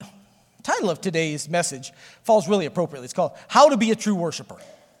title of today's message falls really appropriately. It's called How to Be a True Worshiper.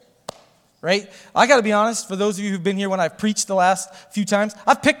 Right? I got to be honest, for those of you who've been here when I've preached the last few times,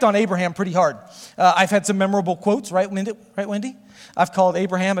 I've picked on Abraham pretty hard. I've had some memorable quotes, right, Wendy? I've called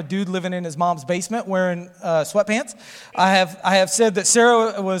Abraham a dude living in his mom's basement wearing sweatpants. I have said that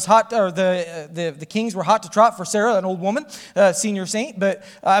Sarah was hot, or the kings were hot to trot for Sarah, an old woman, senior saint. But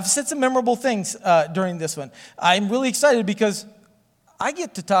I've said some memorable things during this one. I'm really excited because I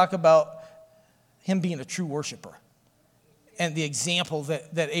get to talk about him being a true worshiper and the example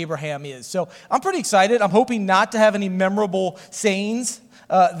that Abraham is. So I'm pretty excited. I'm hoping not to have any memorable sayings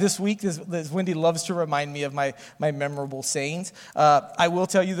this week, as Wendy loves to remind me of my memorable sayings. I will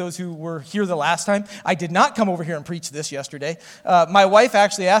tell you, those who were here the last time, I did not come over here and preach this yesterday. My wife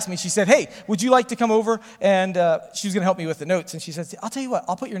actually asked me, she said, hey, would you like to come over? And she was going to help me with the notes. And she said, I'll tell you what,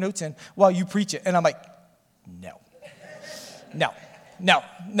 I'll put your notes in while you preach it. And I'm like, no.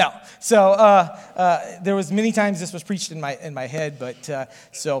 So there was many times this was preached in my head, but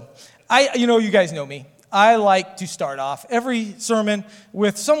so you guys know me. I like to start off every sermon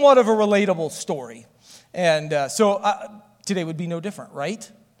with somewhat of a relatable story, and so today would be no different, right?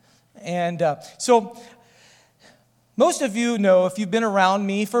 And so most of you know, if you've been around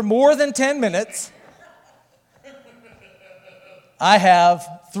me for more than 10 minutes, I have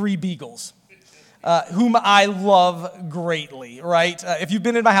 3 beagles. Whom I love greatly, right? If you've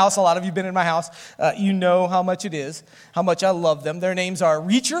been in my house, a lot of you have been in my house, you know how much I love them. Their names are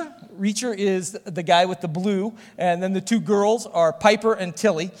Reacher. Reacher is the guy with the blue, and then the 2 girls are Piper and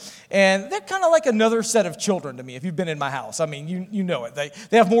Tilly. And they're kind of like another set of children to me, if you've been in my house. I mean, you know it.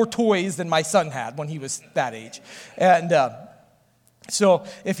 They have more toys than my son had when he was that age. And so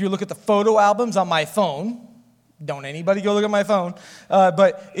if you look at the photo albums on my phone, don't anybody go look at my phone,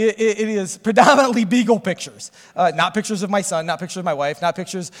 but it is predominantly beagle pictures. Not pictures of my son, not pictures of my wife, not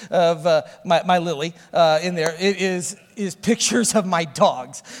pictures of my Lily in there. It is pictures of my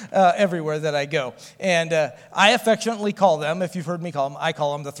dogs everywhere that I go. And I affectionately call them, if you've heard me call them, I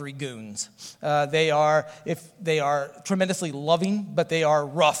call them the 3 goons. They are tremendously loving, but they are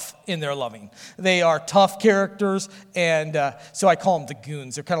rough in their loving. They are tough characters, and so I call them the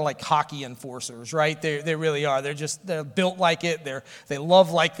goons. They're kind of like hockey enforcers, right? They really are. They're built like it. They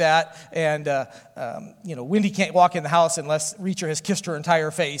love like that. And Wendy can't walk in the house unless Reacher has kissed her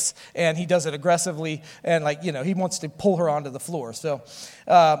entire face, and he does it aggressively, and he wants to pull her onto the floor. So,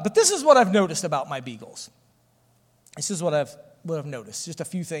 but this is what I've noticed about my beagles. This is what I've noticed. Just a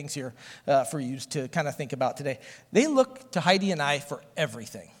few things here for you to kind of think about today. They look to Heidi and I for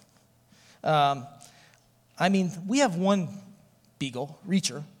everything. We have one beagle,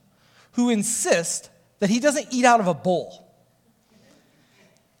 Reacher, who insists that he doesn't eat out of a bowl.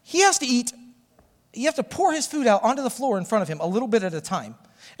 You have to pour his food out onto the floor in front of him a little bit at a time.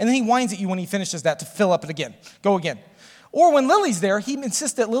 And then he whines at you when he finishes that to fill up it again. Go again. Or when Lily's there, he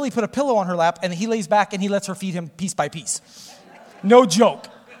insists that Lily put a pillow on her lap and he lays back and he lets her feed him piece by piece. No joke.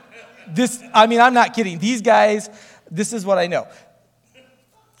 I'm not kidding. These guys, this is what I know.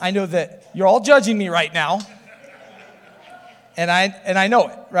 I know that you're all judging me right now. And I know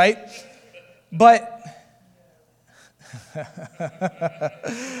it, right? But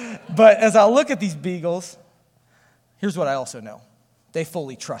as I look at these beagles, here's what I also know. They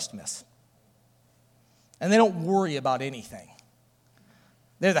fully trust Miss. And they don't worry about anything.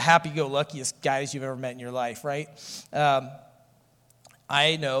 They're the happy-go-luckiest guys you've ever met in your life, right?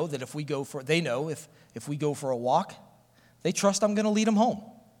 I know that if we go for a walk, they trust I'm going to lead them home.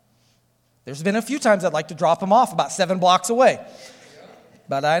 There's been a few times I'd like to drop them off about 7 blocks away.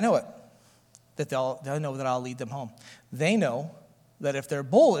 But I know it. That they'll know that I'll lead them home. They know that if their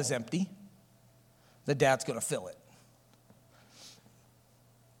bowl is empty, the dad's going to fill it.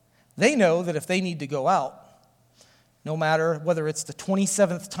 They know that if they need to go out, no matter whether it's the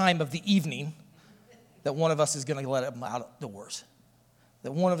 27th time of the evening, that one of us is going to let them out doors.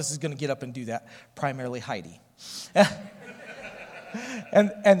 That one of us is going to get up and do that, primarily Heidi.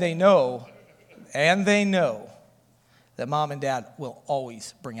 and they know that mom and dad will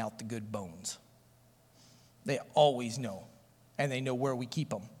always bring out the good bones. They always know, and they know where we keep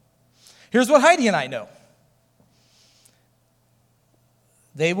them. Here's what Heidi and I know.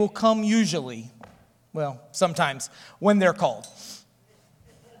 They will come usually, sometimes, when they're called.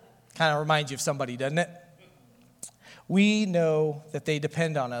 Kind of reminds you of somebody, doesn't it? We know that they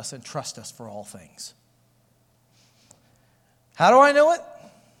depend on us and trust us for all things. How do I know it?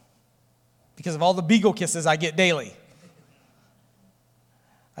 Because of all the beagle kisses I get daily.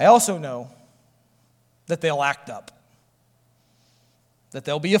 I also know that they'll act up, that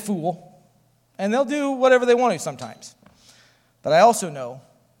they'll be a fool, and they'll do whatever they want to sometimes. But I also know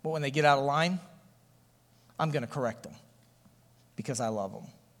But when they get out of line, I'm going to correct them because I love them.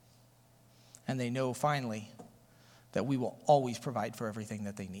 And they know finally that we will always provide for everything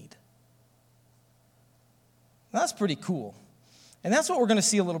that they need. That's pretty cool. And that's what we're going to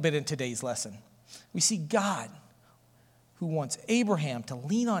see a little bit in today's lesson. We see God who wants Abraham to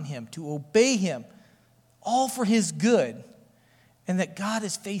lean on him, to obey him, all for his good, and that God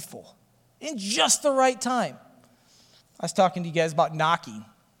is faithful in just the right time. I was talking to you guys about knocking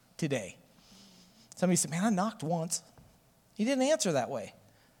today. Somebody said, man, I knocked once. He didn't answer that way.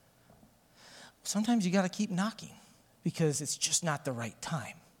 Sometimes you got to keep knocking because it's just not the right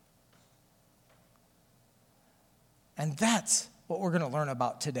time. And that's what we're going to learn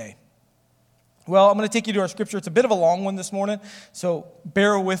about today. Well, I'm going to take you to our scripture. It's a bit of a long one this morning, so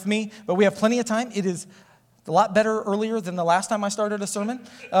bear with me. But we have plenty of time. It is a lot better earlier than the last time I started a sermon.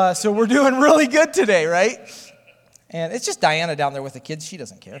 So we're doing really good today, right? And it's just Diana down there with the kids. She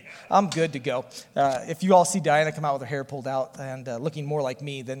doesn't care. I'm good to go. If you all see Diana come out with her hair pulled out and looking more like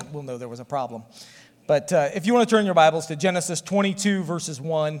me, then we'll know there was a problem. But if you want to turn your Bibles to Genesis 22, verses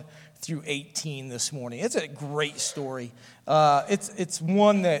 1 through 18 this morning. It's a great story. It's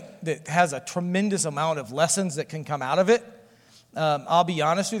one that has a tremendous amount of lessons that can come out of it. I'll be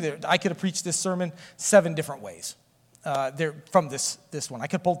honest with you, I could have preached this sermon 7 different ways. From this one. I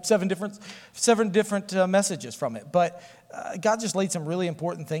could pull 7 different messages from it. But God just laid some really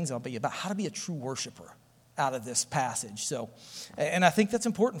important things on me about how to be a true worshiper out of this passage. And I think that's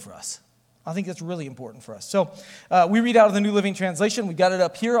important for us. I think that's really important for us. So we read out of the New Living Translation. We got it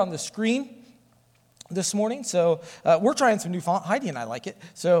up here on the screen this morning. So we're trying some new font. Heidi and I like it.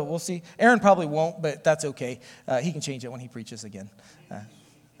 So we'll see. Aaron probably won't, but that's okay. He can change it when he preaches again.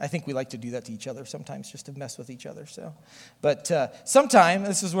 I think we like to do that to each other sometimes, just to mess with each other. But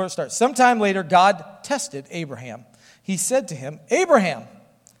this is where it starts. Sometime later, God tested Abraham. He said to him, Abraham,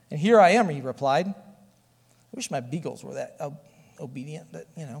 and here I am, he replied. I wish my beagles were that obedient, but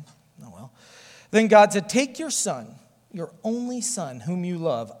oh well. Then God said, take your son, your only son, whom you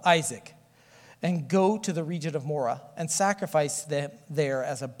love, Isaac, and go to the region of Moriah and sacrifice them there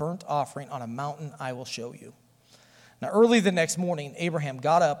as a burnt offering on a mountain I will show you. Now, early the next morning, Abraham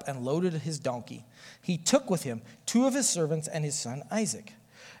got up and loaded his donkey. He took with him 2 of his servants and his son Isaac.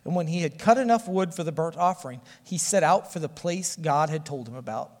 And when he had cut enough wood for the burnt offering, he set out for the place God had told him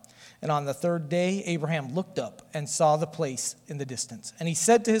about. And on the 3rd day, Abraham looked up and saw the place in the distance. And he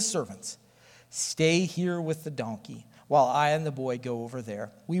said to his servants, stay here with the donkey while I and the boy go over there.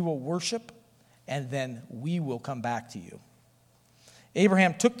 We will worship, and then we will come back to you.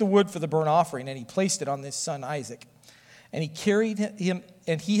 Abraham took the wood for the burnt offering, and he placed it on his son Isaac. And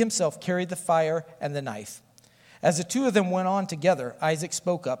he himself carried the fire and the knife. As the 2 of them went on together, Isaac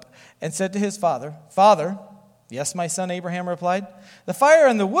spoke up and said to his father, Father, yes, my son, Abraham replied, the fire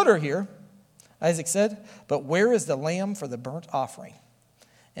and the wood are here. Isaac said, but where is the lamb for the burnt offering?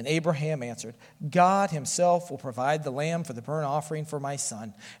 And Abraham answered, God himself will provide the lamb for the burnt offering for my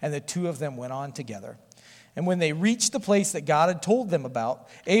son. And the 2 of them went on together. And when they reached the place that God had told them about,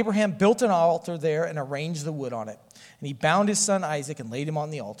 Abraham built an altar there and arranged the wood on it. And he bound his son Isaac and laid him on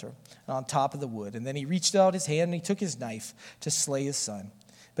the altar and on top of the wood. And then he reached out his hand and he took his knife to slay his son.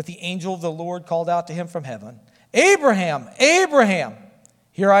 But the angel of the Lord called out to him from heaven, Abraham, Abraham!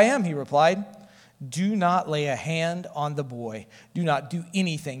 Here I am, he replied. Do not lay a hand on the boy. Do not do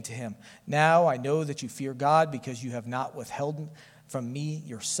anything to him. Now I know that you fear God because you have not withheld from me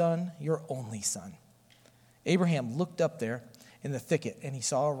your son, your only son. Abraham looked up there in the thicket and he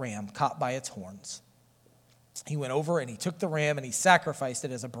saw a ram caught by its horns. He went over and he took the ram and he sacrificed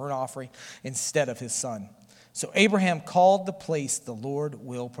it as a burnt offering instead of his son. So Abraham called the place the Lord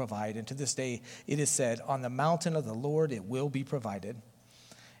will provide. And to this day it is said, on the mountain of the Lord it will be provided.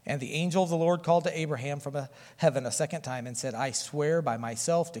 And the angel of the Lord called to Abraham from heaven a second time and said, I swear by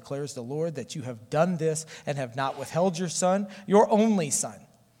myself, declares the Lord, that you have done this and have not withheld your son, your only son.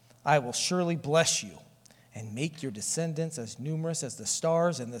 I will surely bless you and make your descendants as numerous as the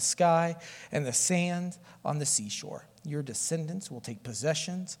stars in the sky and the sand on the seashore. Your descendants will take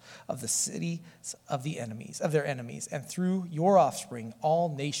possessions of the cities of their enemies, and through your offspring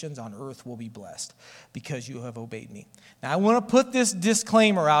all nations on earth will be blessed, because you have obeyed me. Now I want to put this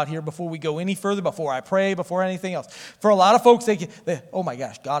disclaimer out here before we go any further, before I pray, before anything else. For a lot of folks, oh my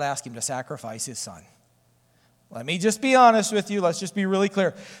gosh, God asked him to sacrifice his son. Let me just be honest with you. Let's just be really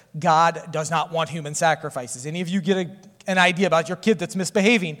clear. God does not want human sacrifices. Any of you get an idea about your kid that's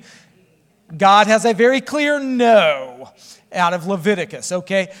misbehaving? God has a very clear no out of Leviticus,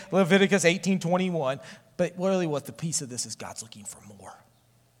 okay? Leviticus 18:21. But really what the piece of this is, God's looking for more.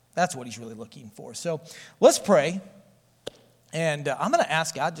 That's what he's really looking for. So let's pray, And I'm going to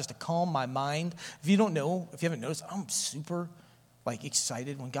ask God just to calm my mind. If you don't know, if you haven't noticed, I'm super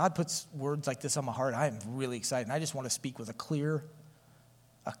excited. When God puts words like this on my heart, I am really excited. And I just want to speak with a clear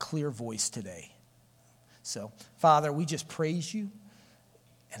voice today. So, Father, we just praise you.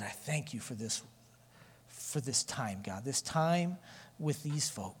 And I thank you for this time, God, this time with these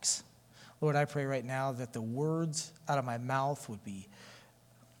folks. Lord, I pray right now that the words out of my mouth would be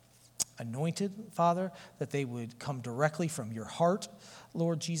anointed, Father, that they would come directly from your heart,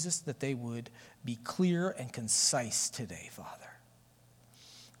 Lord Jesus, that they would be clear and concise today, Father.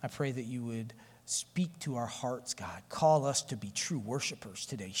 I pray that you would speak to our hearts, God. Call us to be true worshipers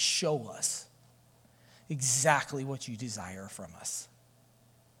today. Show us exactly what you desire from us.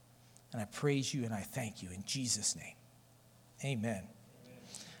 And I praise you and I thank you in Jesus' name. Amen.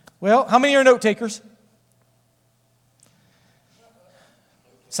 Well, how many are note takers?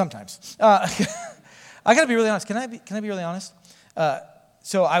 Sometimes. I got to be really honest. Can I be really honest?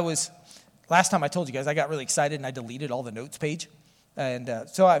 So last time I told you guys, I got really excited and I deleted all the notes page. And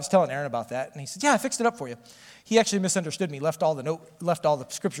so I was telling Aaron about that, and he said, "Yeah, I fixed it up for you." He actually misunderstood me, left all the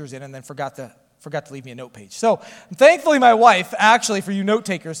scriptures in, and then forgot to leave me a note page. So thankfully, my wife, actually, for you note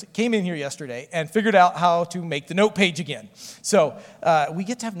takers, came in here yesterday and figured out how to make the note page again. So we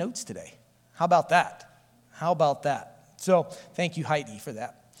get to have notes today. How about that? So thank you, Heidi, for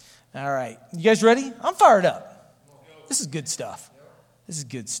that. All right, you guys ready? I'm fired up. This is good stuff.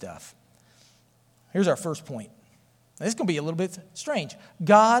 Here's our first point. This is going to be a little bit strange.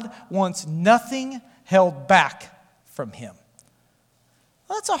 God wants nothing held back from him.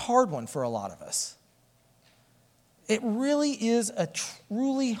 Well, that's a hard one for a lot of us. It really is a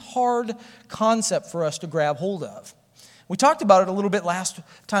truly hard concept for us to grab hold of. We talked about it a little bit last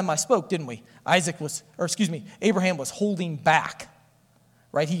time I spoke, didn't we? Abraham was holding back,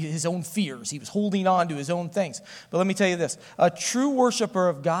 right? His own fears. He was holding on to his own things. But let me tell you this. A true worshiper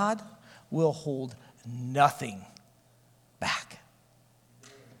of God will hold nothing back.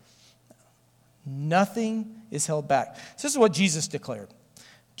 Nothing is held back. So this is what Jesus declared.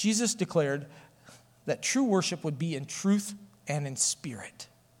 Jesus declared that true worship would be in truth and in spirit.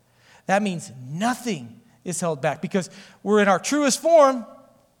 That means nothing is held back because we're in our truest form,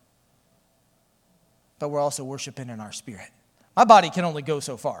 but we're also worshiping in our spirit. My body can only go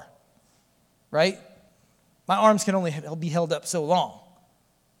so far, right? My arms can only be held up so long.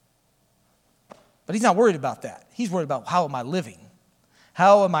 But he's not worried about that. He's worried about how am I living?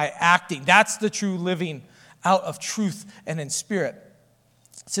 How am I acting? That's the true living out of truth and in spirit.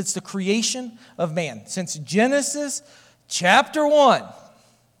 Since the creation of man, since Genesis chapter 1,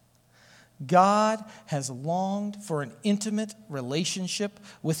 God has longed for an intimate relationship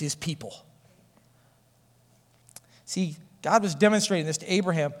with his people. See, God was demonstrating this to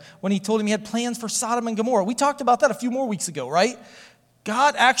Abraham when he told him he had plans for Sodom and Gomorrah. We talked about that a few more weeks ago, right?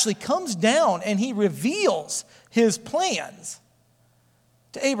 God actually comes down and he reveals his plans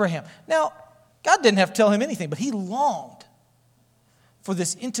to Abraham. Now, God didn't have to tell him anything, but he longed for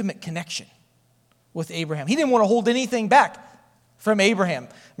this intimate connection with Abraham. He didn't want to hold anything back from Abraham.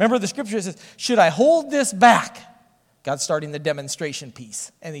 Remember the scripture says, should I hold this back? God's starting the demonstration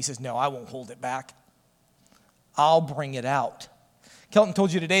piece. And he says, no, I won't hold it back. I'll bring it out. Kelton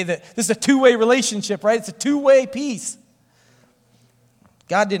told you today that this is a two-way relationship, right? It's a two-way piece.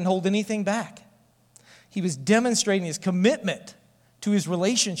 God didn't hold anything back. He was demonstrating his commitment to his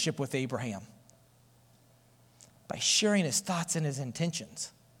relationship with Abraham by sharing his thoughts and his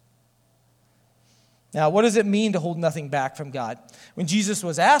intentions. Now, what does it mean to hold nothing back from God? When Jesus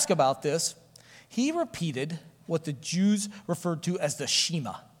was asked about this, he repeated what the Jews referred to as the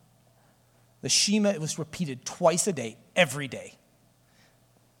Shema. The Shema, it was repeated twice a day, every day.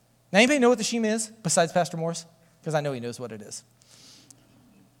 Now, anybody know what the Shema is besides Pastor Morris? Because I know he knows what it is.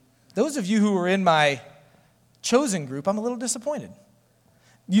 Those of you who were in my chosen group, I'm a little disappointed.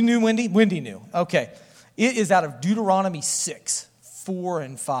 You knew Wendy? Wendy knew. Okay. It is out of Deuteronomy 6, 4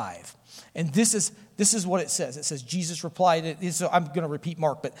 and 5. And this is what it says. It says, Jesus replied, I'm going to repeat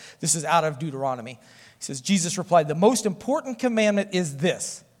Mark, but this is out of Deuteronomy. He says, Jesus replied, the most important commandment is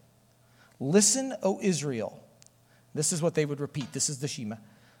this. Listen, O Israel. This is what they would repeat. This is the Shema.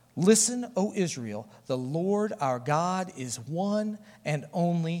 Listen, O Israel, the Lord our God is one and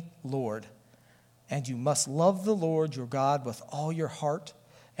only Lord. And you must love the Lord your God with all your heart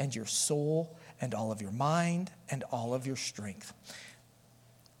and your soul and all of your mind and all of your strength.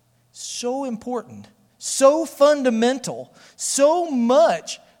 So important, so fundamental, so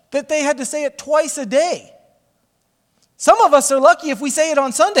much that they had to say it twice a day. Some of us are lucky if we say it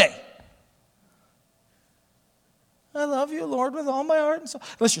on Sunday. I love you, Lord, with all my heart and soul.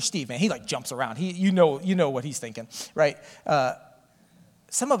 Unless you're Steve, man. He like jumps around. You know what he's thinking, right?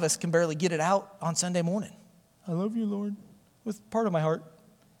 Some of us can barely get it out on Sunday morning. I love you, Lord, with part of my heart,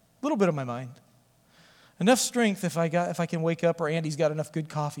 a little bit of my mind. Enough strength if I can wake up, or Andy's got enough good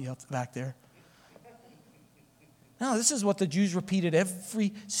coffee up back there. No, this is what the Jews repeated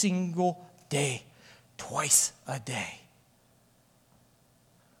every single day, twice a day.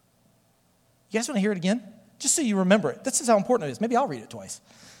 You guys want to hear it again? Just so you remember it. This is how important it is. Maybe I'll read it twice.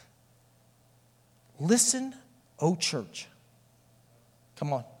 Listen, O church.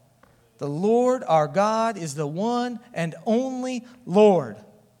 Come on. The Lord our God is the one and only Lord.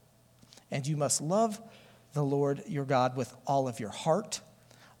 And you must love the Lord your God with all of your heart,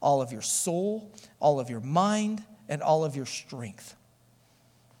 all of your soul, all of your mind, and all of your strength.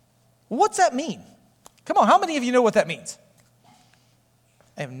 What's that mean? Come on, how many of you know what that means?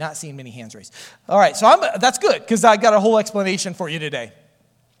 I have not seen many hands raised. All right, so that's good, because I got a whole explanation for you today.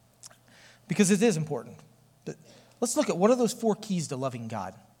 Because it is important. But let's look at what are those 4 keys to loving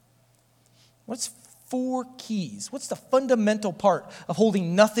God. What's 4 keys? What's the fundamental part of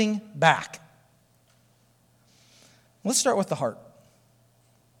holding nothing back? Let's start with the heart.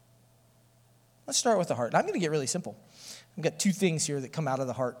 Let's start with the heart. I'm going to get really simple. I've got 2 things here that come out of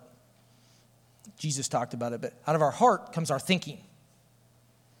the heart. Jesus talked about it, but out of our heart comes our thinking.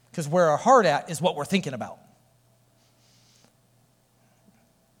 Because where our heart at is what we're thinking about.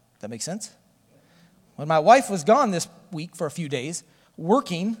 That makes sense? When my wife was gone this week for a few days,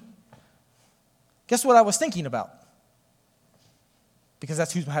 working, guess what I was thinking about? Because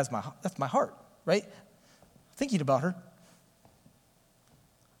that's that's my heart, right? Thinking about her.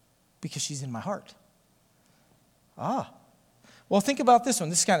 Because she's in my heart. Well, think about this one.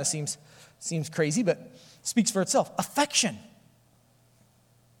 This kind of seems crazy, but speaks for itself. Affection.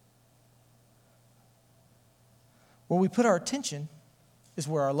 Where we put our attention is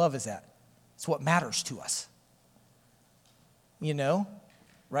where our love is at. It's what matters to us. You know,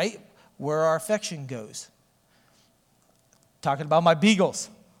 right? Where our affection goes. Talking about my beagles.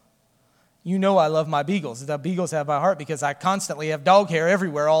 You know I love my beagles. The beagles have my heart because I constantly have dog hair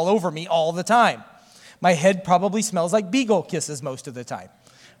everywhere, all over me, all the time. My head probably smells like beagle kisses most of the time,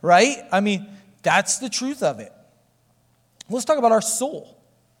 right? I mean, that's the truth of it. Let's talk about our soul.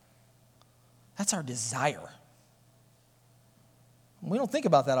 That's our desire. We don't think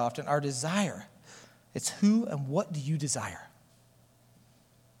about that often. Our desire. It's who and what do you desire?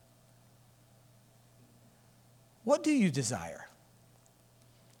 What do you desire?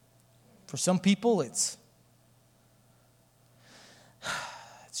 For some people, it's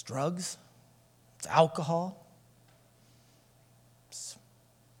drugs, it's alcohol, it's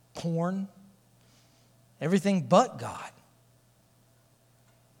porn, everything but God.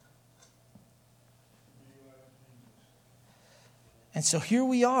 And so here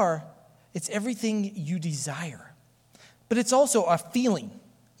we are. It's everything you desire. But it's also a feeling.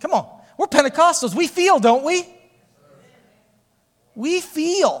 Come on. We're Pentecostals. We feel, don't we? We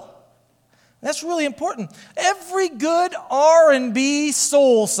feel. That's really important. Every good R&B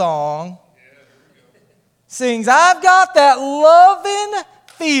soul song sings, I've got that loving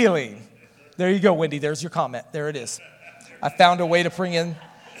feeling. There you go, Wendy. There's your comment. There it is. I found a way to bring in.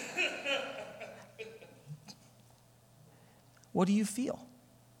 What do you feel?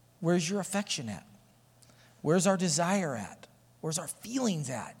 Where's your affection at? Where's our desire at? Where's our feelings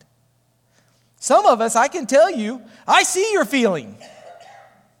at? Some of us, I can tell you, I see your feeling.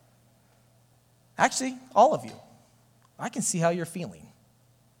 Actually, all of you. I can see how you're feeling.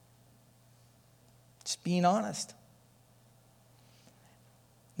 Just being honest.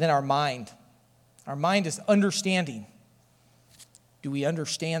 Then our mind. Our mind is understanding. Do we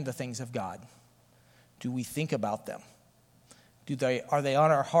understand the things of God? Do we think about them? Are they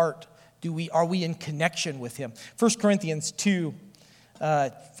on our heart? Are we in connection with Him? 1 Corinthians 2,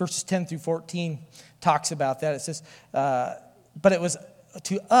 verses 10 through 14 talks about that. It says, but it was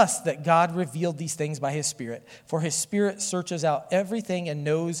to us that God revealed these things by His Spirit. For His Spirit searches out everything and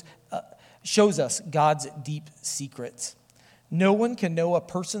shows us God's deep secrets. No one can know a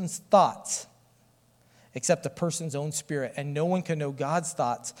person's thoughts except the person's own spirit. And no one can know God's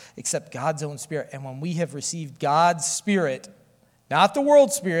thoughts except God's own Spirit. And when we have received God's Spirit, not the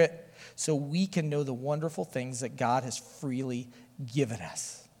world's spirit, so we can know the wonderful things that God has freely given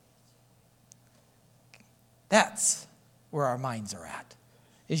us. That's where our minds are at.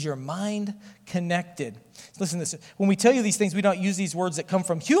 Is your mind connected? Listen to this. When we tell you these things, we don't use these words that come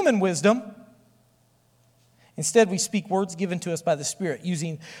from human wisdom. Instead, we speak words given to us by the Spirit,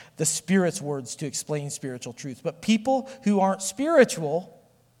 using the Spirit's words to explain spiritual truth. But people who aren't spiritual,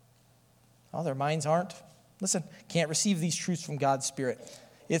 well, their minds aren't Listen, can't receive these truths from God's Spirit.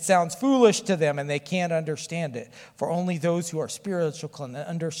 It sounds foolish to them, and they can't understand it. For only those who are spiritual can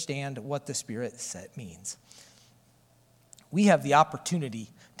understand what the Spirit means. We have the opportunity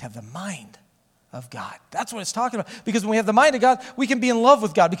to have the mind of God. That's what it's talking about. Because when we have the mind of God, we can be in love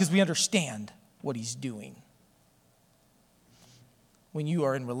with God because we understand what He's doing. When you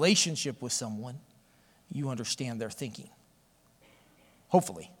are in relationship with someone, you understand their thinking.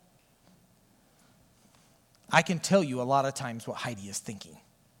 Hopefully. I can tell you a lot of times what Heidi is thinking.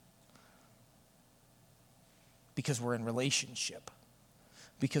 Because we're in relationship.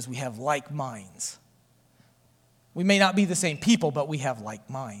 Because we have like minds. We may not be the same people, but we have like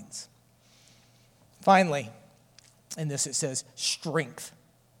minds. Finally, in this it says strength.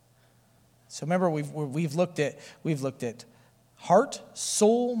 So remember, we've looked at heart,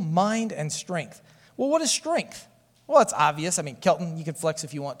 soul, mind, and strength. Well, what is strength? Well, it's obvious. I mean, Kelton, you can flex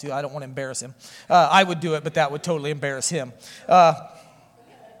if you want to. I don't want to embarrass him. I would do it, but that would totally embarrass him. But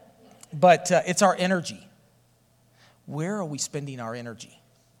it's our energy. Where are we spending our energy?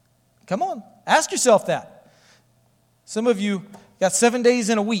 Come on, ask yourself that. Some of you got 7 days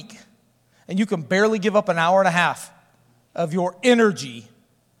in a week, and you can barely give up an hour and a half of your energy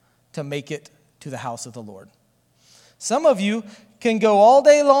to make it to the house of the Lord. Some of you can go all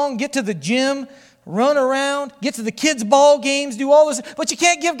day long, get to the gym, run around, get to the kids' ball games, do all this, but you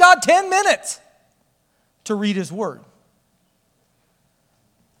can't give God 10 minutes to read His Word.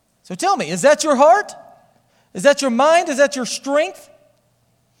 So tell me, is that your heart? Is that your mind? Is that your strength?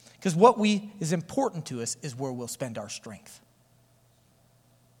 Because what is important to us is where we'll spend our strength.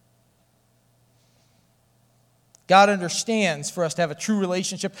 God understands for us to have a true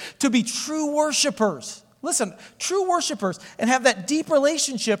relationship, to be true worshipers. Listen, true worshipers, and have that deep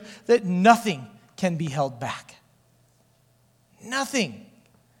relationship that nothing can be held back. Nothing.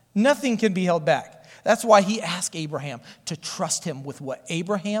 Nothing can be held back. That's why He asked Abraham to trust Him with what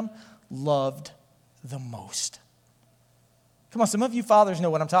Abraham loved the most. Come on, some of you fathers know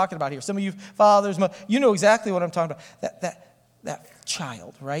what I'm talking about here. Some of you fathers, you know exactly what I'm talking about. That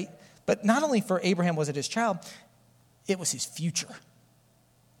child, right? But not only for Abraham was it his child, it was his future.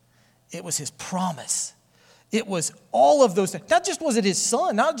 It was his promise. It was all of those things. Not just was it his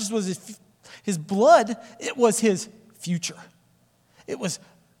son, not just was it his blood, it was his future. It was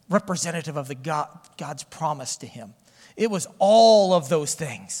representative of God's promise to him. It was all of those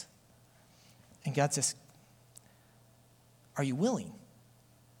things. And God says, are you willing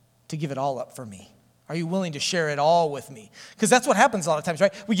to give it all up for me? Are you willing to share it all with me? Because that's what happens a lot of times,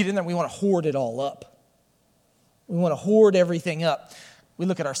 right? We get in there and we want to hoard it all up. We want to hoard everything up. We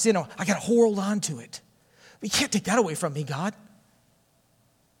look at our sin, I got to hold on to it. But you can't take that away from me, God.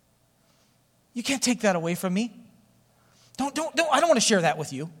 You can't take that away from me. I don't want to share that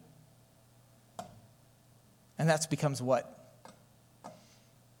with you. And that becomes what?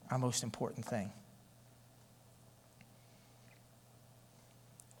 Our most important thing.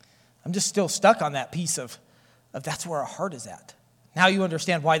 I'm just still stuck on that piece of that's where our heart is at. Now you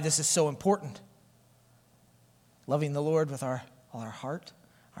understand why this is so important. Loving the Lord with all our heart,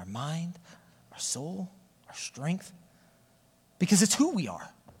 our mind, our soul, our strength. Because it's who we are.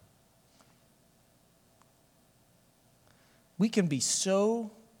 We can be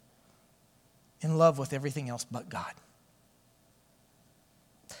so in love with everything else but God.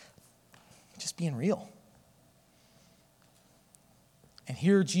 Just being real. And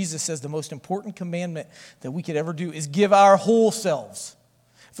here Jesus says the most important commandment that we could ever do is give our whole selves.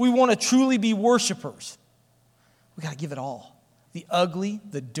 If we want to truly be worshipers, we got to give it all. The ugly,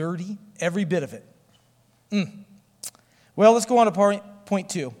 the dirty, every bit of it. Well, let's go on to point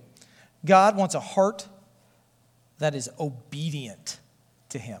 2. God wants a heart that is obedient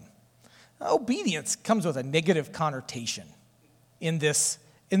to Him. Now, obedience comes with a negative connotation in this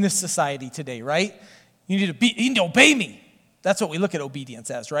society today, right? You need to obey me. That's what we look at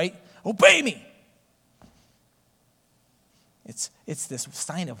obedience as, right? Obey me. It's this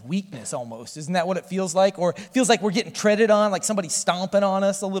sign of weakness almost. Isn't that what it feels like? Or it feels like we're getting treaded on, like somebody's stomping on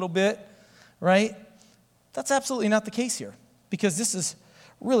us a little bit, right? That's absolutely not the case here, because this is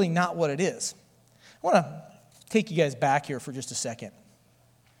really not what it is. I want to take you guys back here for just a second.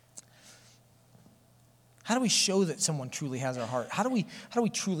 How do we show that someone truly has our heart? How do we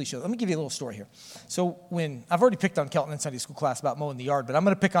truly show that? Let me give you a little story here. So I've already picked on Kelton in Sunday school class about mowing the yard, but I'm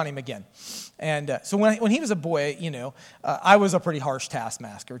going to pick on him again. And so when he was a boy, I was a pretty harsh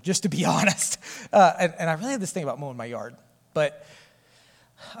taskmaster, just to be honest. And I really had this thing about mowing my yard. But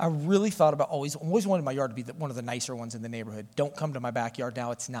I really thought about always wanted my yard to be one of the nicer ones in the neighborhood. Don't come to my backyard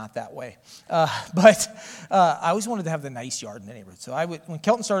now. It's not that way. But I always wanted to have the nice yard in the neighborhood. So when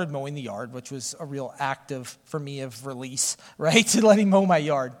Kelton started mowing the yard, which was a real act for me of release, right, to let him mow my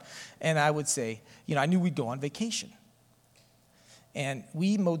yard. And I would say, I knew we'd go on vacation. And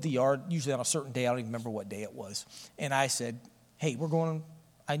we mowed the yard usually on a certain day. I don't even remember what day it was. And I said, hey,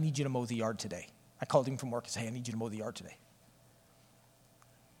 I need you to mow the yard today. I called him from work and said, hey, I need you to mow the yard today.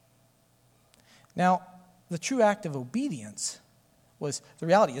 Now, the true act of obedience was, the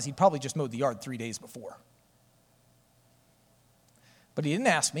reality is he probably just mowed the yard 3 days before. But he didn't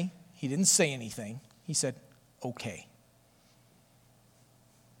ask me. He didn't say anything. He said, okay.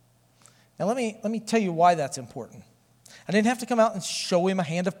 Now, let me tell you why that's important. I didn't have to come out and show him a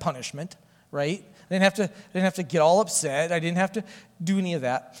hand of punishment, right? I didn't have to get all upset. I didn't have to do any of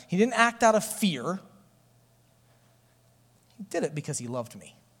that. He didn't act out of fear. He did it because he loved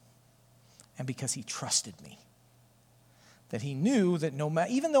me and because he trusted me. That he knew that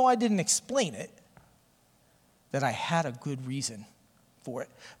even though I didn't explain it, that I had a good reason for it.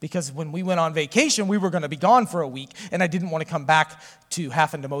 Because when we went on vacation, we were going to be gone for a week, and I didn't want to come back to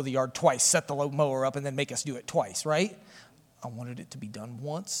having to mow the yard twice, set the mower up, and then make us do it twice, right? I wanted it to be done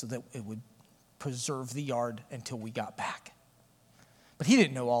once so that it would preserve the yard until we got back. But he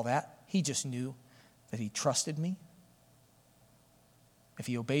didn't know all that. He just knew that he trusted me. If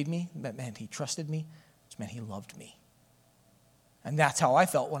he obeyed me, that meant he trusted me, which meant he loved me. And that's how I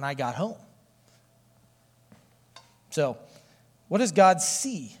felt when I got home. So, what does God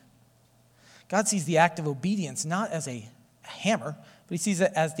see? God sees the act of obedience not as a hammer, but he sees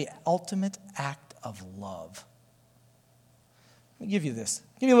it as the ultimate act of love. Let me give you this.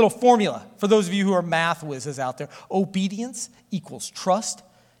 Give you a little formula for those of you who are math whizzes out there. Obedience equals trust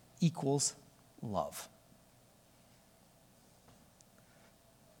equals love.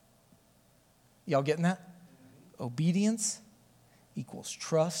 Y'all getting that? Obedience equals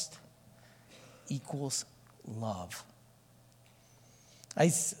trust equals love. 1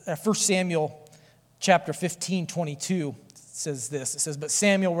 Samuel chapter 15:22 says this. It says, but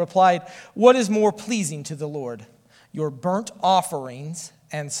Samuel replied, what is more pleasing to the Lord, your burnt offerings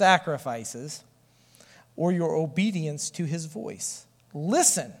and sacrifices, or your obedience to his voice?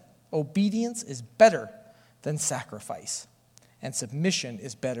 Listen, obedience is better than sacrifice, and submission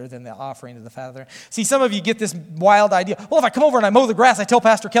is better than the offering of the Father. See, some of you get this wild idea. Well, if I come over and I mow the grass, I tell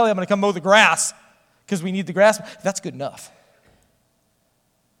Pastor Kelly I'm going to come mow the grass because we need the grass. That's good enough.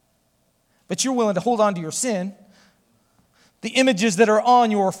 But you're willing to hold on to your sin, the images that are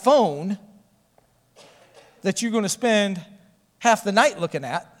on your phone that you're going to spend half the night looking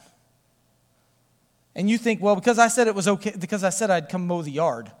at, and you think, well, because I said it was okay, because I said I'd come mow the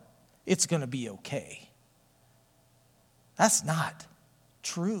yard, it's going to be okay. That's not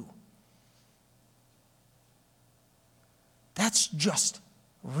true. That's just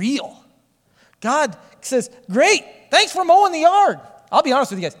real. God says, great, thanks for mowing the yard. I'll be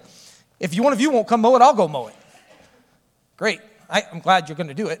honest with you guys. If one of you won't come mow it, I'll go mow it. Great. I'm glad you're going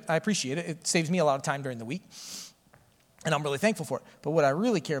to do it. I appreciate it. It saves me a lot of time during the week. And I'm really thankful for it. But what I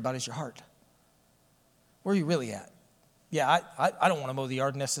really care about is your heart. Where are you really at? Yeah, I don't want to mow the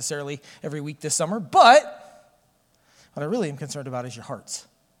yard necessarily every week this summer, but what I really am concerned about is your hearts.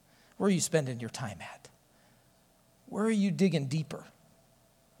 Where are you spending your time at? Where are you digging deeper?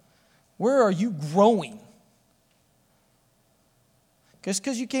 Where are you growing?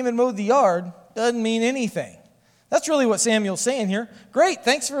 Because you came and mowed the yard doesn't mean anything. That's really what Samuel's saying here. Great,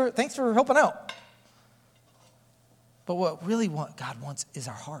 thanks for helping out. But what really God wants is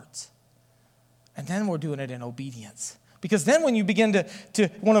our hearts. And then we're doing it in obedience. Because then when you begin to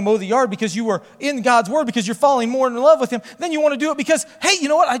want to mow the yard because you were in God's word, because you're falling more in love with him, then you want to do it because, hey, you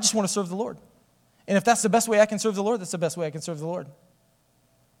know what? I just want to serve the Lord. And if that's the best way I can serve the Lord, that's the best way I can serve the Lord.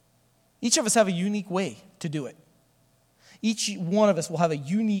 Each of us have a unique way to do it. Each one of us will have a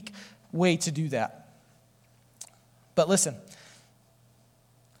unique way to do that. But listen,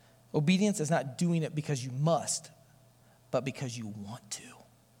 obedience is not doing it because you must, but because you want to.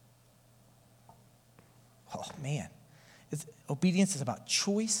 Oh, man. Obedience is about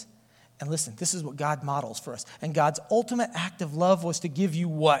choice. And listen, this is what God models for us. And God's ultimate act of love was to give you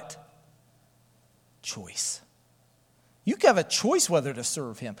what? Choice. You have a choice whether to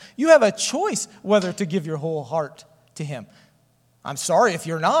serve him. You have a choice whether to give your whole heart to him. I'm sorry if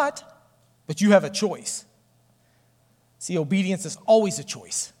you're not, but you have a choice. See, obedience is always a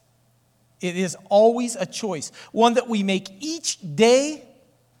choice. It is always a choice, one that we make each day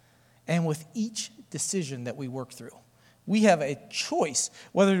and with each decision that we work through. We have a choice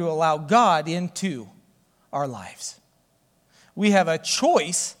whether to allow God into our lives. We have a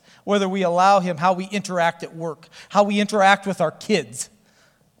choice whether we allow him, how we interact at work, how we interact with our kids.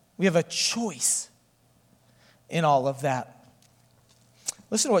 We have a choice in all of that.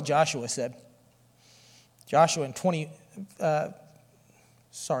 Listen to what Joshua said. Joshua in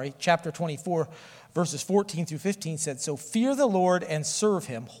chapter 24, verses 14 through 15 said, "So fear the Lord and serve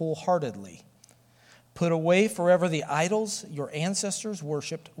him wholeheartedly. Put away forever the idols your ancestors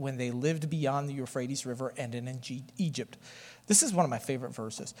worshipped when they lived beyond the Euphrates River and in Egypt." This is one of my favorite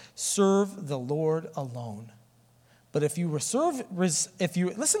verses. Serve the Lord alone. But if you listen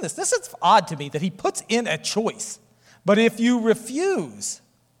to this. This is odd to me that he puts in a choice. But if you refuse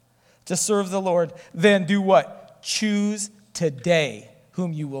to serve the Lord, then do what? Choose today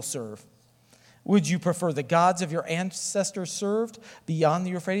whom you will serve. Would you prefer the gods of your ancestors served beyond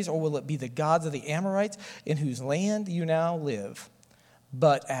the Euphrates, or will it be the gods of the Amorites in whose land you now live?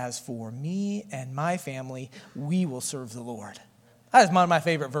 But as for me and my family, we will serve the Lord. That is one of my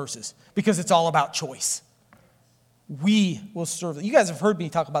favorite verses because it's all about choice. We will serve. You guys have heard me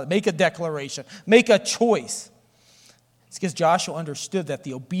talk about it. Make a declaration. Make a choice. It's because Joshua understood that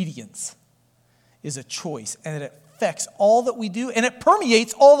the obedience is a choice and that it affects all that we do and it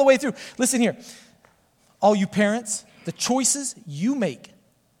permeates all the way through. Listen here. All you parents, the choices you make,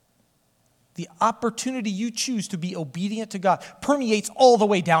 the opportunity you choose to be obedient to God permeates all the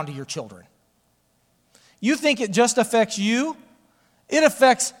way down to your children. You think it just affects you? It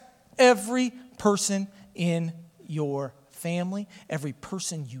affects every person in your family, every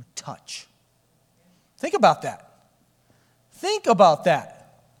person you touch. Think about that. Think about that.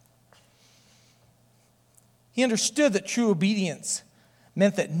 He understood that true obedience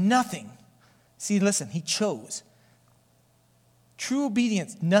meant that nothing, see, listen, he chose. True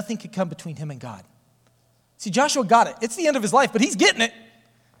obedience, nothing could come between him and God. See, Joshua got it. It's the end of his life, but he's getting it.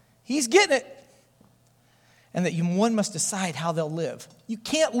 He's getting it. And that one must decide how they'll live. You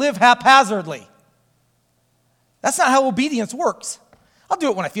can't live haphazardly. That's not how obedience works. I'll do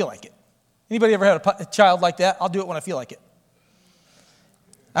it when I feel like it. Anybody ever had a child like that? I'll do it when I feel like it.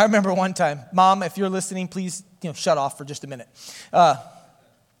 I remember one time, Mom, if you're listening, please shut off for just a minute.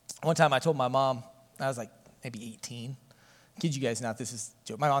 One time I told my mom, I was like maybe 18. Kid you guys not, this is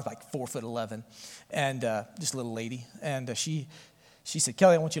joke. My mom's like 4'11", and just a little lady. And she said,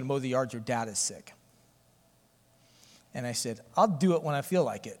 "Kelly, I want you to mow the yard. Your dad is sick." And I said, "I'll do it when I feel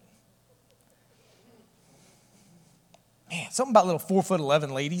like it." Man, something about little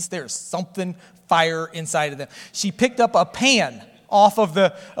 4'11" ladies. There's something fire inside of them. She picked up a pan off of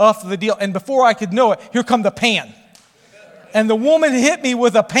the deal, and before I could know it, here come the pan. And the woman hit me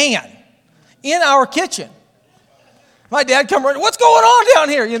with a pan in our kitchen. My dad come running, "What's going on down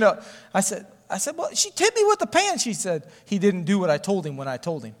here?" I said, "Well, she hit me with the pan." She said, "He didn't do what I told him when I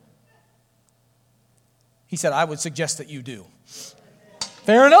told him." He said, "I would suggest that you do."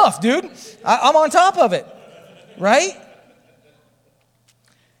 Fair enough, dude. I'm on top of it, right?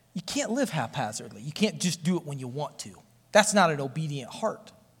 You can't live haphazardly. You can't just do it when you want to. That's not an obedient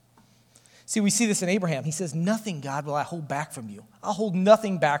heart. See, we see this in Abraham. He says, "Nothing, God, will I hold back from you. I'll hold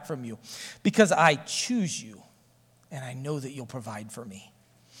nothing back from you because I choose you and I know that you'll provide for me."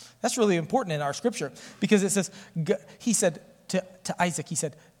 That's really important in our scripture because it says, he said to Isaac, he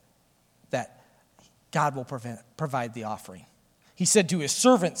said that God will provide the offering. He said to his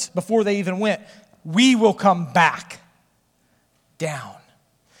servants before they even went, "We will come back down,"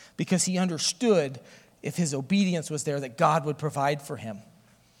 because he understood if his obedience was there that God would provide for him.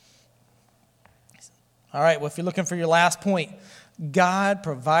 All right, well, if you're looking for your last point, God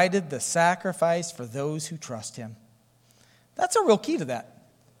provided the sacrifice for those who trust him. That's a real key to that.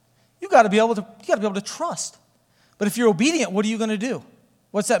 You got to be able to trust. But if you're obedient, what are you going to do?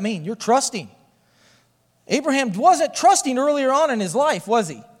 What's that mean? You're trusting. Abraham wasn't trusting earlier on in his life, was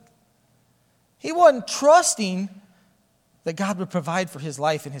he? He wasn't trusting that God would provide for his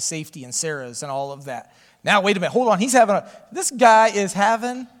life and his safety and Sarah's and all of that. Now, wait a minute. Hold on. This guy is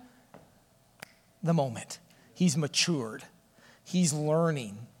having the moment. He's matured. He's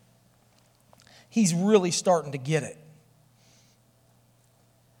learning. He's really starting to get it.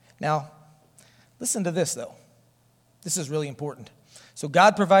 Now, listen to this, though. This is really important. So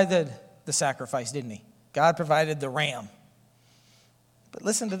God provided the sacrifice, didn't he? God provided the ram. But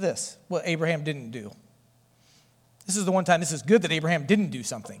listen to this, what Abraham didn't do. This is the one time, this is good that Abraham didn't do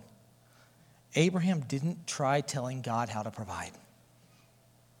something. Abraham didn't try telling God how to provide.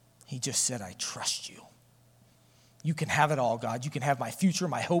 He just said, "I trust you. You can have it all, God. You can have my future,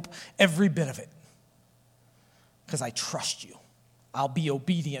 my hope, every bit of it. Because I trust you. I'll be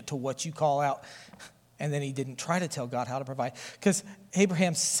obedient to what you call out." And then he didn't try to tell God how to provide, because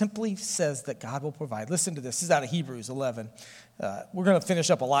Abraham simply says that God will provide. Listen to this. This is out of Hebrews 11. We're going to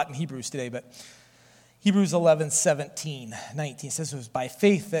finish up a lot in Hebrews today, but Hebrews 11, 17, 19 says it was by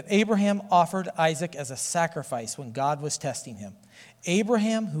faith that Abraham offered Isaac as a sacrifice when God was testing him.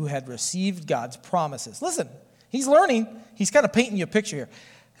 Abraham, who had received God's promises. Listen, he's learning. He's kind of painting you a picture here.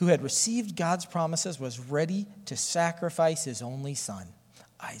 Who had received God's promises was ready to sacrifice his only son,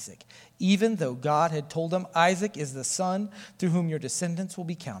 Isaac, even though God had told him, Isaac is the son through whom your descendants will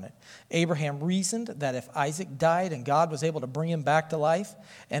be counted. Abraham reasoned that if Isaac died and God was able to bring him back to life,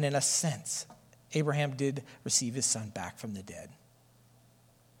 and in a sense, Abraham did receive his son back from the dead.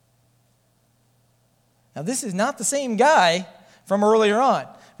 Now, this is not the same guy from earlier on.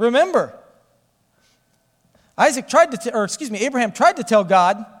 Remember, Abraham tried to tell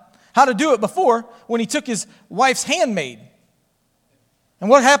God how to do it before when he took his wife's handmaid. And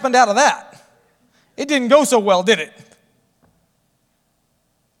what happened out of that? It didn't go so well, did it?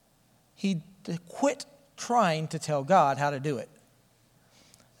 He quit trying to tell God how to do it.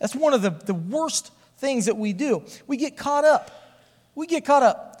 That's one of the worst things that we do. We get caught up.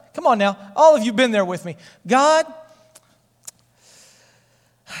 Come on now. All of you been there with me. God,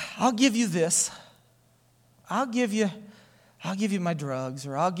 I'll give you this. I'll give you my drugs,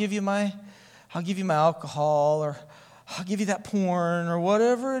 or I'll give you my alcohol, or I'll give you that porn, or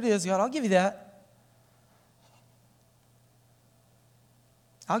whatever it is. God, I'll give you that.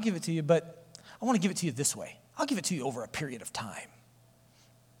 I'll give it to you, but I want to give it to you this way. I'll give it to you over a period of time.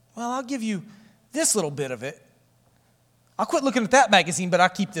 Well, I'll give you this little bit of it. I'll quit looking at that magazine, but I'll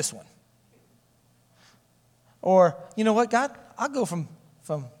keep this one. Or, you know what, God? I'll go from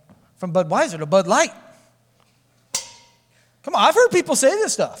Budweiser to Bud Light. Come on, I've heard people say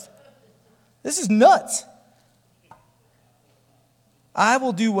this stuff. This is nuts. I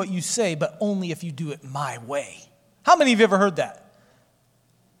will do what you say, but only if you do it my way. How many of you ever heard that?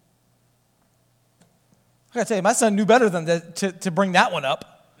 I got to tell you, my son knew better than to bring that one up.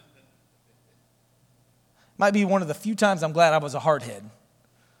 Might be one of the few times I'm glad I was a hardhead,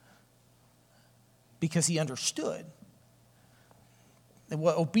 because he understood that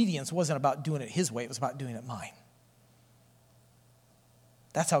what obedience wasn't about doing it his way, it was about doing it mine.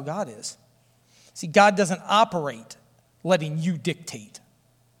 That's how God is. See, God doesn't operate letting you dictate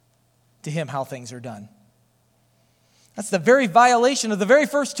to him how things are done. That's the very violation of the very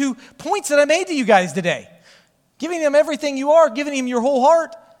first 2 points that I made to you guys today. Giving him everything you are, giving him your whole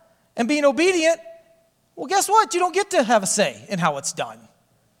heart, and being obedient. Well, guess what? You don't get to have a say in how it's done.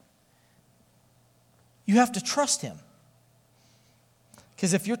 You have to trust him.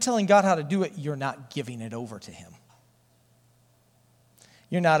 Because if you're telling God how to do it, you're not giving it over to him.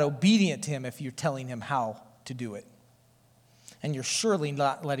 You're not obedient to him if you're telling him how to do it. And you're surely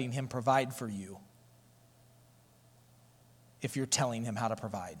not letting him provide for you if you're telling him how to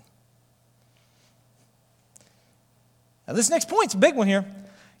provide. Now, this next point's a big one here.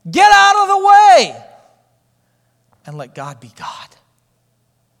 Get out of the way and let God be God.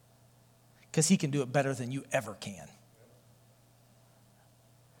 Because he can do it better than you ever can.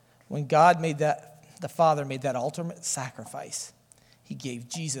 When God made that, the Father made that ultimate sacrifice, he gave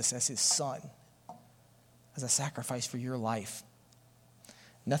Jesus as his son, as a sacrifice for your life.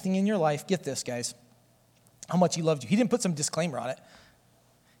 Nothing in your life, get this, guys, how much he loved you. He didn't put some disclaimer on it.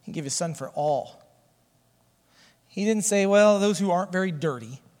 He gave his son for all. He didn't say, well, those who aren't very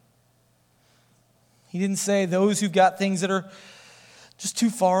dirty. He didn't say those who've got things that are just too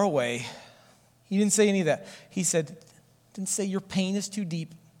far away. He didn't say any of that. He didn't say your pain is too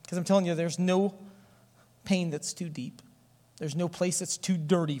deep. Because I'm telling you, there's no pain that's too deep. There's no place that's too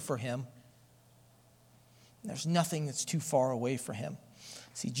dirty for him. There's nothing that's too far away for him.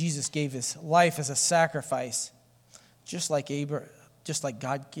 See, Jesus gave his life as a sacrifice, just like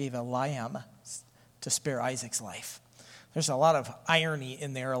God gave a lamb to spare Isaac's life. There's a lot of irony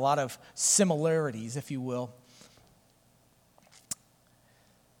in there, a lot of similarities, if you will.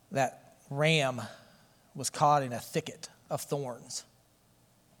 That ram was caught in a thicket of thorns.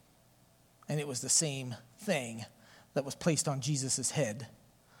 And it was the same thing that was placed on Jesus' head.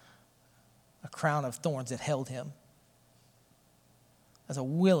 A crown of thorns that held him as a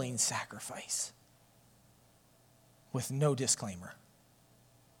willing sacrifice with no disclaimer.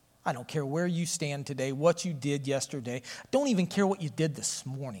 I don't care where you stand today, what you did yesterday. I don't even care what you did this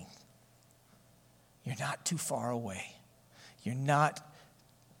morning. You're not too far away. You're not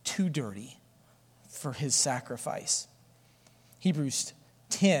too dirty for his sacrifice. Hebrews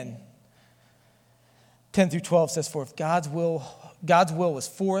 10 through 12 says, for if God's will was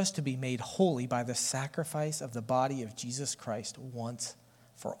for us to be made holy by the sacrifice of the body of Jesus Christ once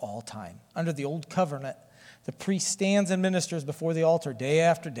for all time. Under the old covenant, the priest stands and ministers before the altar day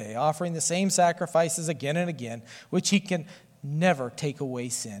after day, offering the same sacrifices again and again, which he can never take away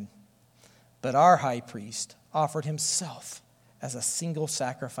sin. But our high priest offered himself as a single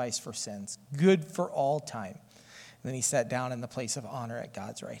sacrifice for sins, good for all time. And then he sat down in the place of honor at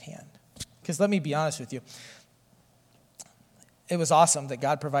God's right hand. Because let me be honest with you, it was awesome that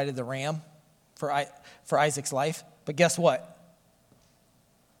God provided the ram for Isaac's life, but guess what?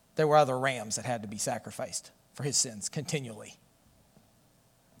 There were other rams that had to be sacrificed for his sins continually.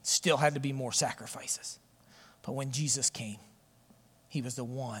 Still had to be more sacrifices. But when Jesus came, he was the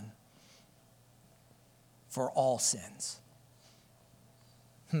one for all sins.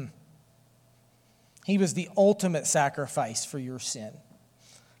 He was the ultimate sacrifice for your sin.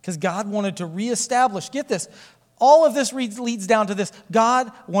 Because God wanted to reestablish, get this, all of this leads down to this.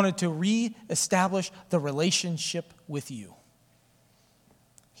 God wanted to reestablish the relationship with you.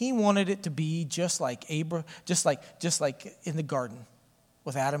 He wanted it to be just like just like in the garden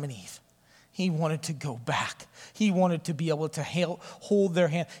with Adam and Eve. He wanted to go back. He wanted to be able to hold their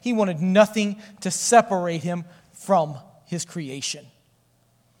hand. He wanted nothing to separate him from his creation.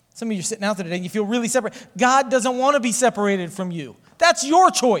 Some of you are sitting out there today and you feel really separate. God doesn't want to be separated from you. That's your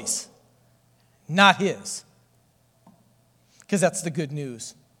choice, not his. Because that's the good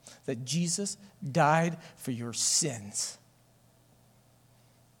news, that Jesus died for your sins.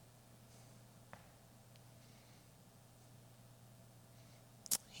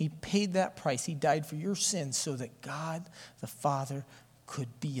 He paid that price. He died for your sins so that God the Father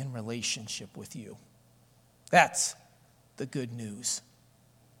could be in relationship with you. That's the good news.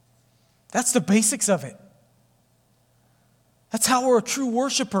 That's the basics of it. That's how we're true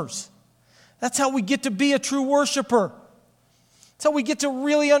worshipers. That's how we get to be a true worshiper. That's how we get to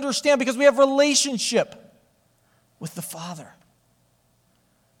really understand, because we have relationship with the Father.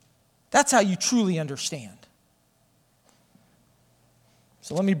 That's how you truly understand.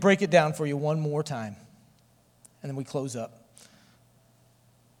 So let me break it down for you one more time, and then we close up.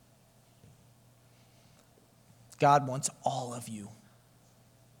 God wants all of you.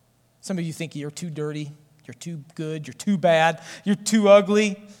 Some of you think you're too dirty, you're too good, you're too bad, you're too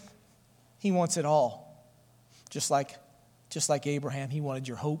ugly. He wants it all. Just like Abraham, he wanted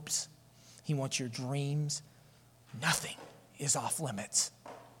your hopes. He wants your dreams. Nothing is off limits.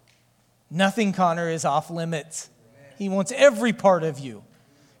 Nothing, Connor, is off limits. He wants every part of you.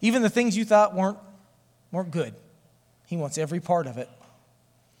 Even the things you thought weren't good. He wants every part of it.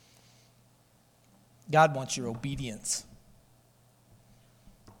 God wants your obedience.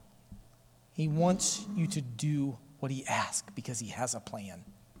 He wants you to do what he asks because he has a plan.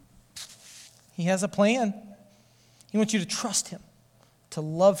 He has a plan. He wants you to trust him, to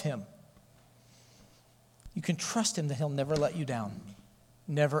love him. You can trust him that he'll never let you down.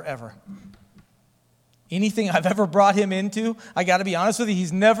 Never, ever. Anything I've ever brought him into, I got to be honest with you,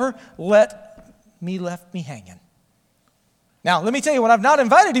 he's never left me hanging. Now, let me tell you, when I've not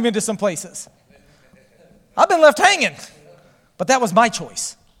invited him into some places, I've been left hanging. But that was my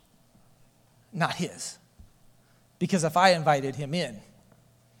choice, not his. Because if I invited him in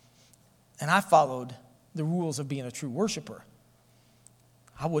and I followed the rules of being a true worshiper,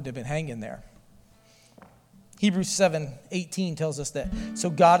 I wouldn't have been hanging there. Hebrews 7:18 tells us that,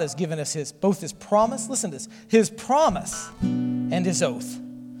 so God has given us both his promise, listen to this, his promise and his oath.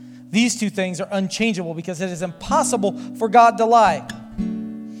 These two things are unchangeable because it is impossible for God to lie.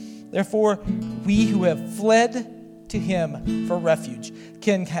 Therefore, we who have fled to him for refuge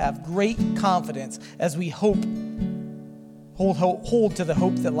can have great confidence as we hold to the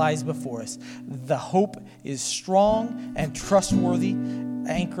hope that lies before us. The hope is strong and trustworthy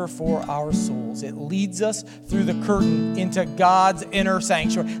anchor for our souls. It leads us through the curtain into God's inner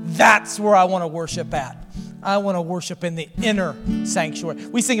sanctuary. That's where I want to worship at. I want to worship in the inner sanctuary.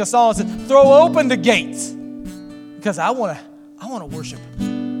 We sing a song that says, throw open the gates. Because I want to worship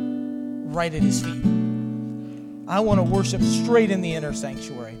right at his feet. I want to worship straight in the inner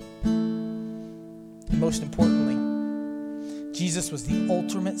sanctuary. And most importantly, Jesus was the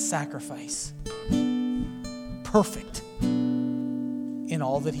ultimate sacrifice. Perfect in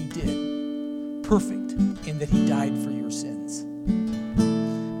all that he did. Perfect in that he died for your sins.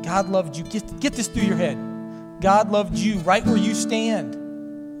 God loved you. Get this through your head. God loved you right where you stand.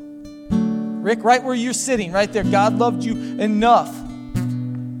 Rick, right where you're sitting, right there. God loved you enough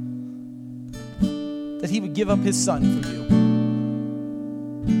that he would give up his son for you.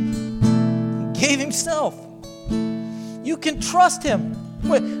 He gave himself. You can trust him.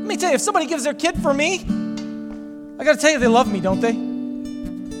 Wait, let me tell you, if somebody gives their kid for me, I got to tell you, they love me, don't they?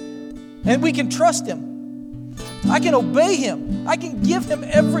 And we can trust him. I can obey him. I can give him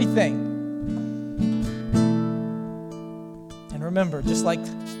everything. And remember, just like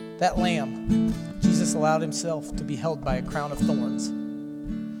that lamb, Jesus allowed himself to be held by a crown of thorns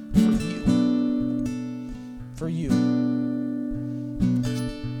for you. For you.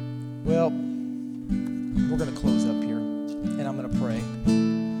 Well, we're going to close up here, and I'm going to pray.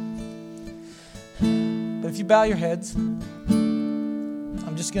 But if you bow your heads,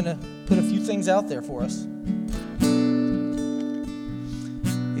 I'm just going to put a few things out there for us.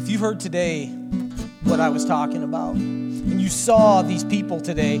 If you heard today what I was talking about, and you saw these people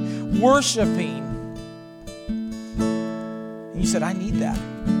today worshiping, and you said, I need that.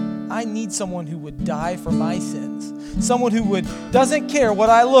 I need someone who would die for my sins. Someone who doesn't care what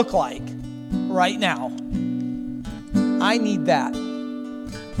I look like right now. I need that.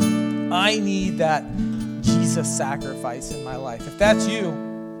 I need that Jesus sacrifice in my life. If that's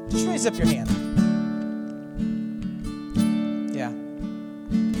you, just raise up your hand. Yeah.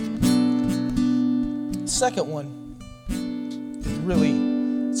 Second one,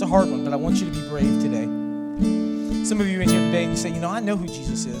 it's a hard one, but I want you to be brave today. Some of you in here today, and you say, I know who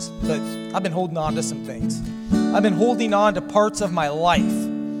Jesus is, but I've been holding on to some things. I've been holding on to parts of my life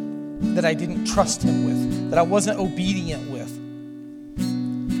that I didn't trust him with, that I wasn't obedient with.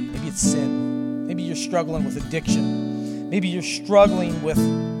 Maybe it's sin. Maybe you're struggling with addiction. Maybe you're struggling with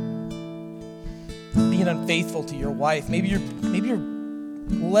being unfaithful to your wife. Maybe you're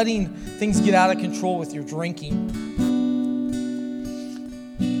letting things get out of control with your drinking.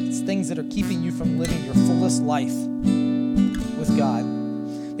 It's things that are keeping you from living your fullest life with God.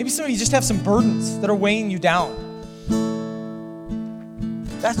 Maybe some of you just have some burdens that are weighing you down.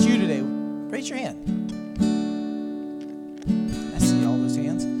 If that's you today, raise your hand. I see all those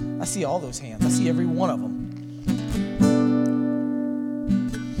hands. I see all those hands. I see every one of them.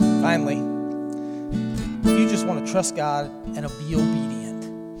 Finally, if you just want to trust God and be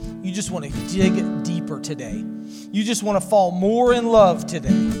obedient, you just want to dig deeper today. You just want to fall more in love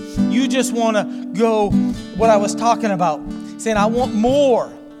today. You just want to go what I was talking about, saying, I want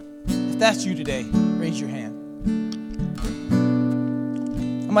more. If that's you today, raise your hand.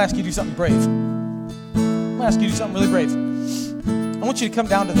 I'm going to ask you to do something brave. I'm going to ask you to do something really brave. I want you to come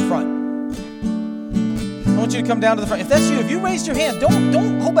down to the front. I want you to come down to the front. If that's you, if you raised your hand,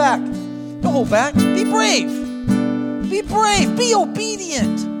 don't hold back. Don't hold back. Be brave. Be brave. Be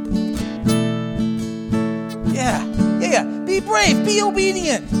obedient. Yeah. Be brave. Be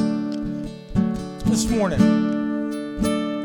obedient. This morning,